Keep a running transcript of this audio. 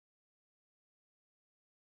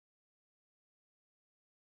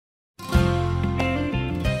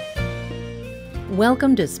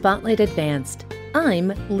Welcome to Spotlight Advanced.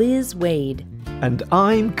 I'm Liz Waid. And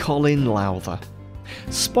I'm Colin Lowther.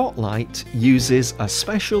 Spotlight uses a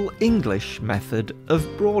special English method of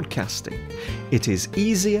broadcasting. It is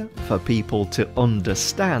easier for people to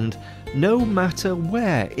understand no matter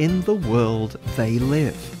where in the world they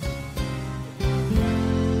live.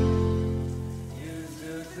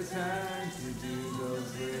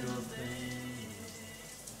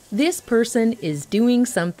 This person is doing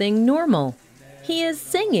something normal. He is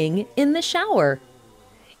singing in the shower.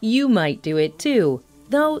 You might do it too,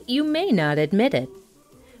 though you may not admit it.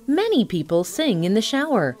 Many people sing in the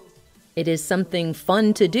shower. It is something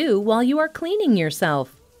fun to do while you are cleaning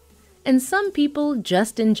yourself. And some people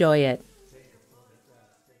just enjoy it.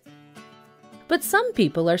 But some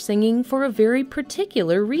people are singing for a very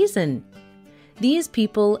particular reason. These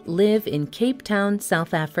people live in Cape Town,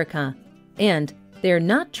 South Africa, and they're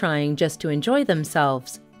not trying just to enjoy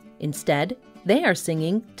themselves. Instead, they are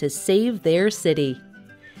singing to save their city.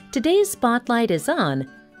 Today's spotlight is on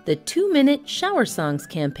the 2-minute shower songs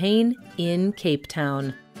campaign in Cape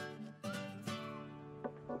Town.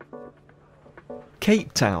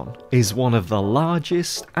 Cape Town is one of the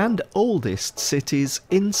largest and oldest cities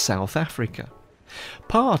in South Africa.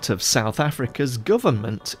 Part of South Africa's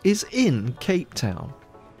government is in Cape Town,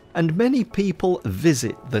 and many people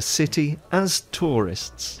visit the city as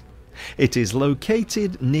tourists. It is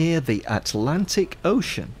located near the Atlantic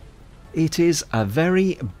Ocean. It is a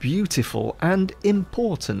very beautiful and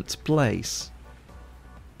important place.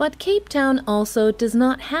 But Cape Town also does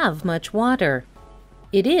not have much water.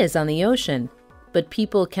 It is on the ocean, but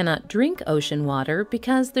people cannot drink ocean water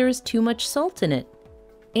because there is too much salt in it.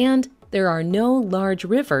 And there are no large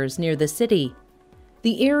rivers near the city.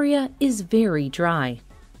 The area is very dry.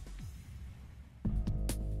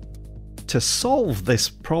 To solve this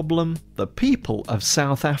problem, the people of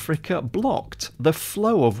South Africa blocked the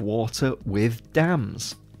flow of water with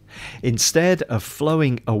dams. Instead of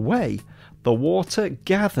flowing away, the water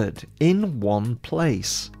gathered in one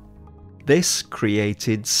place. This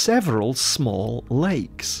created several small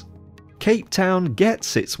lakes. Cape Town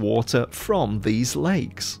gets its water from these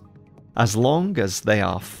lakes. As long as they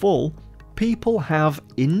are full, people have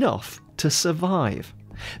enough to survive.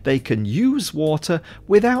 They can use water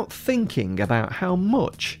without thinking about how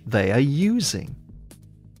much they are using.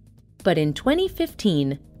 But in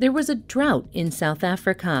 2015, there was a drought in South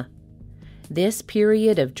Africa. This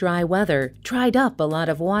period of dry weather dried up a lot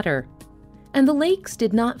of water, and the lakes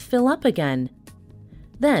did not fill up again.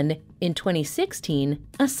 Then, in 2016,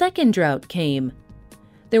 a second drought came.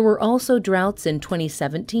 There were also droughts in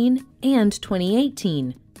 2017 and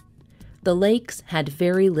 2018. The lakes had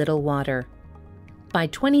very little water. By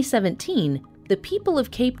 2017, the people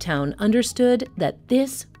of Cape Town understood that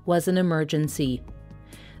this was an emergency.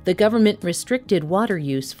 The government restricted water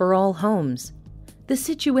use for all homes. The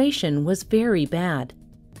situation was very bad.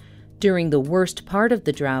 During the worst part of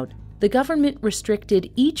the drought, the government restricted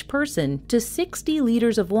each person to 60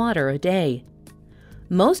 liters of water a day.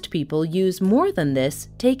 Most people use more than this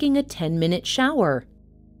taking a 10-minute shower.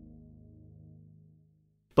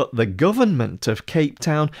 But the government of Cape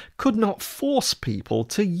Town could not force people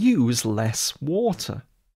to use less water.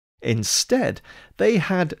 Instead, they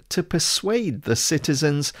had to persuade the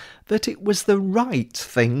citizens that it was the right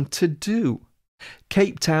thing to do.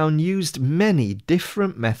 Cape Town used many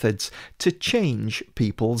different methods to change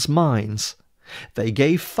people's minds. They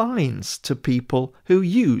gave fines to people who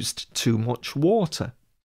used too much water.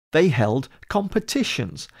 They held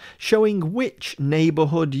competitions showing which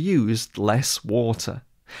neighbourhood used less water.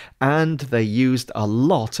 And they used a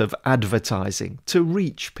lot of advertising to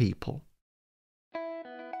reach people.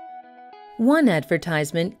 One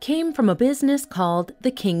advertisement came from a business called the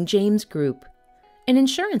King James Group. An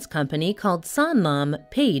insurance company called Sanlam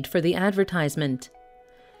paid for the advertisement.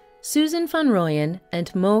 Susan van Rooyen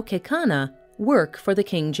and Mo Kekana work for the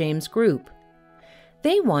King James Group.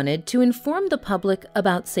 They wanted to inform the public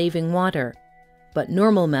about saving water, but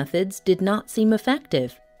normal methods did not seem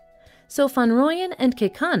effective. So Van Rooyen and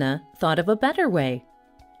Kekana thought of a better way.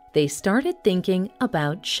 They started thinking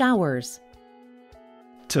about showers.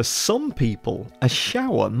 To some people, a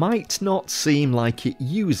shower might not seem like it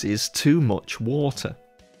uses too much water,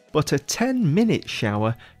 but a 10-minute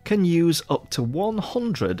shower can use up to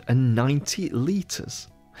 190 litres.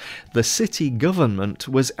 The city government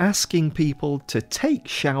was asking people to take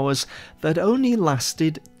showers that only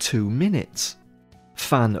lasted 2 minutes.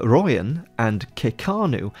 Van Rooyen and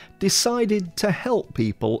Kekanu decided to help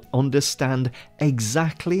people understand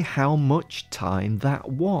exactly how much time that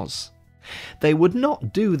was. They would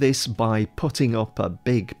not do this by putting up a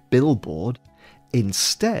big billboard.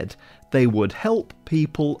 Instead, They would help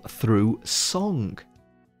people through song.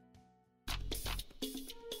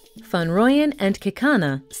 Van Rooyen and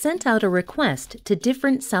Kekana sent out a request to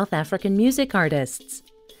different South African music artists.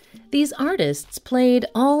 These artists played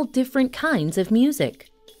all different kinds of music.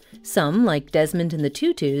 Some, like Desmond and the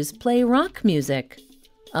Tutus, play rock music.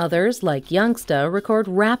 Others, like Youngsta, record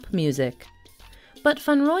rap music. But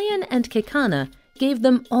Van Rooyen and Kekana gave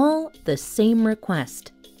them all the same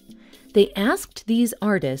request. They asked these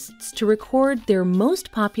artists to record their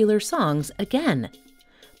most popular songs again.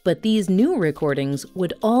 But these new recordings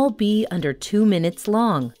would all be under 2 minutes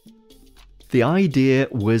long. The idea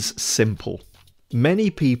was simple. Many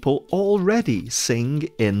people already sing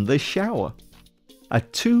in the shower. A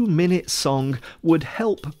 2-minute song would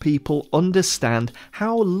help people understand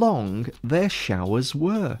how long their showers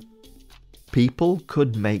were. People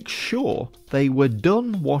could make sure they were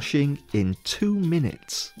done washing in 2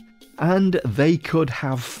 minutes. And they could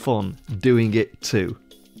have fun doing it too.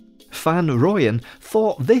 Van Rooyen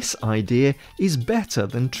thought this idea is better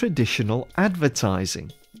than traditional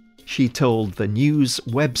advertising. She told the news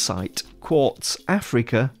website Quartz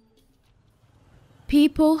Africa,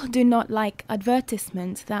 "People do not like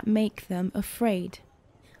advertisements that make them afraid,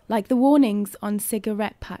 like the warnings on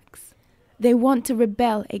cigarette packs. They want to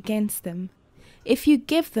rebel against them. If you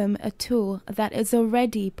give them a tool that is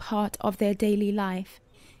already part of their daily life,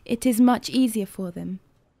 it is much easier for them."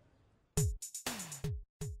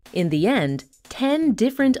 In the end, 10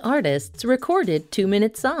 different artists recorded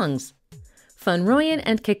 2-minute songs. Van Rooyen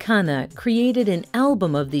and Kekana created an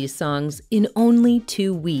album of these songs in only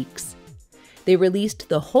 2 weeks. They released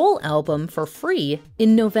the whole album for free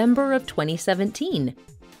in November of 2017.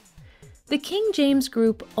 The King James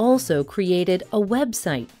Group also created a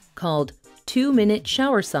website called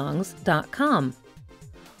 2minuteshowersongs.com.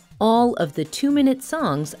 All of the 2-minute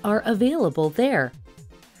songs are available there.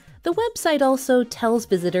 The website also tells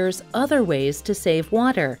visitors other ways to save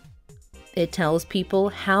water. It tells people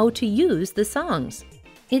how to use the songs.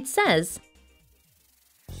 It says,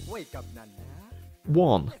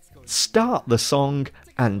 1. Start the song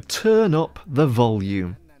and turn up the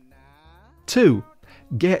volume. 2.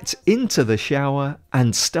 Get into the shower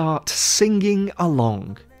and start singing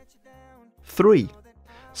along. 3.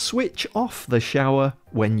 Switch off the shower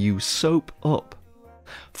when you soap up.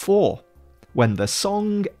 4. When the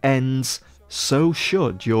song ends, so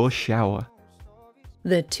should your shower.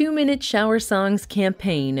 The 2-Minute Shower Songs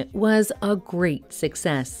campaign was a great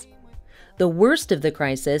success. The worst of the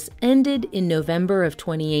crisis ended in November of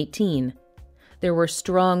 2018. There were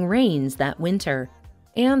strong rains that winter,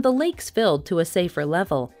 and the lakes filled to a safer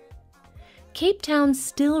level. Cape Town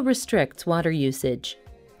still restricts water usage,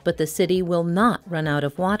 but the city will not run out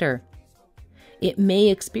of water. It may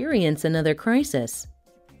experience another crisis,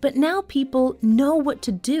 but now people know what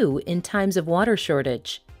to do in times of water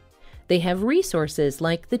shortage. They have resources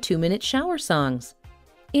like the 2-Minute Shower Songs,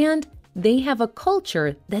 and they have a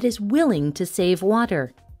culture that is willing to save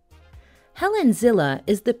water. Helen Zilla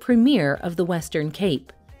is the premier of the Western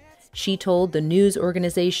Cape. She told the news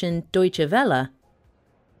organization Deutsche Welle,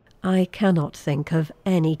 "I cannot think of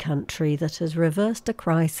any country that has reversed a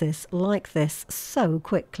crisis like this so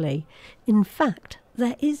quickly. In fact,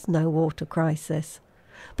 there is no water crisis.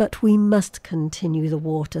 But we must continue the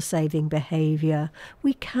water-saving behaviour.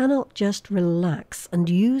 We cannot just relax and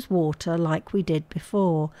use water like we did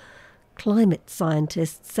before. Climate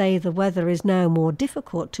scientists say the weather is now more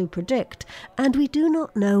difficult to predict, and we do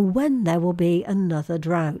not know when there will be another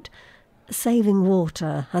drought. Saving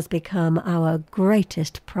water has become our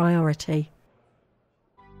greatest priority."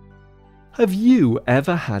 Have you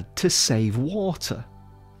ever had to save water?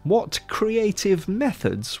 What creative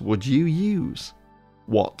methods would you use?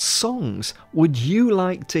 What songs would you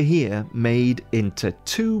like to hear made into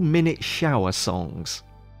 2-minute shower songs?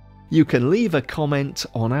 You can leave a comment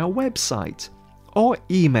on our website or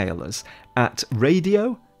email us at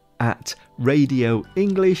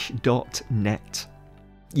radio@radioenglish.net.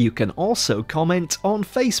 You can also comment on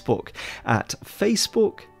Facebook at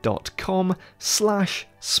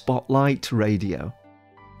facebook.com/spotlightradio.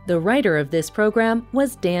 The writer of this program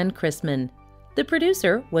was Dan Chrisman. The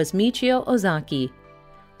producer was Michio Ozaki.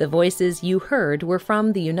 The voices you heard were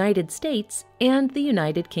from the United States and the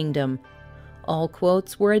United Kingdom. All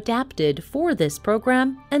quotes were adapted for this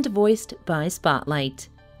program and voiced by Spotlight.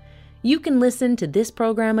 You can listen to this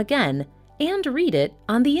program again and read it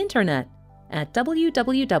on the internet at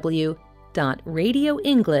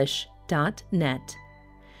www.radioenglish.net.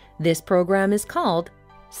 This program is called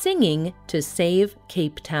Singing to Save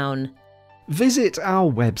Cape Town. Visit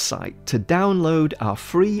our website to download our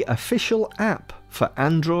free official app for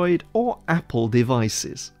Android or Apple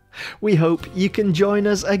devices. We hope you can join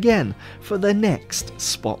us again for the next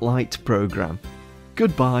Spotlight programme.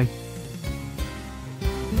 Goodbye.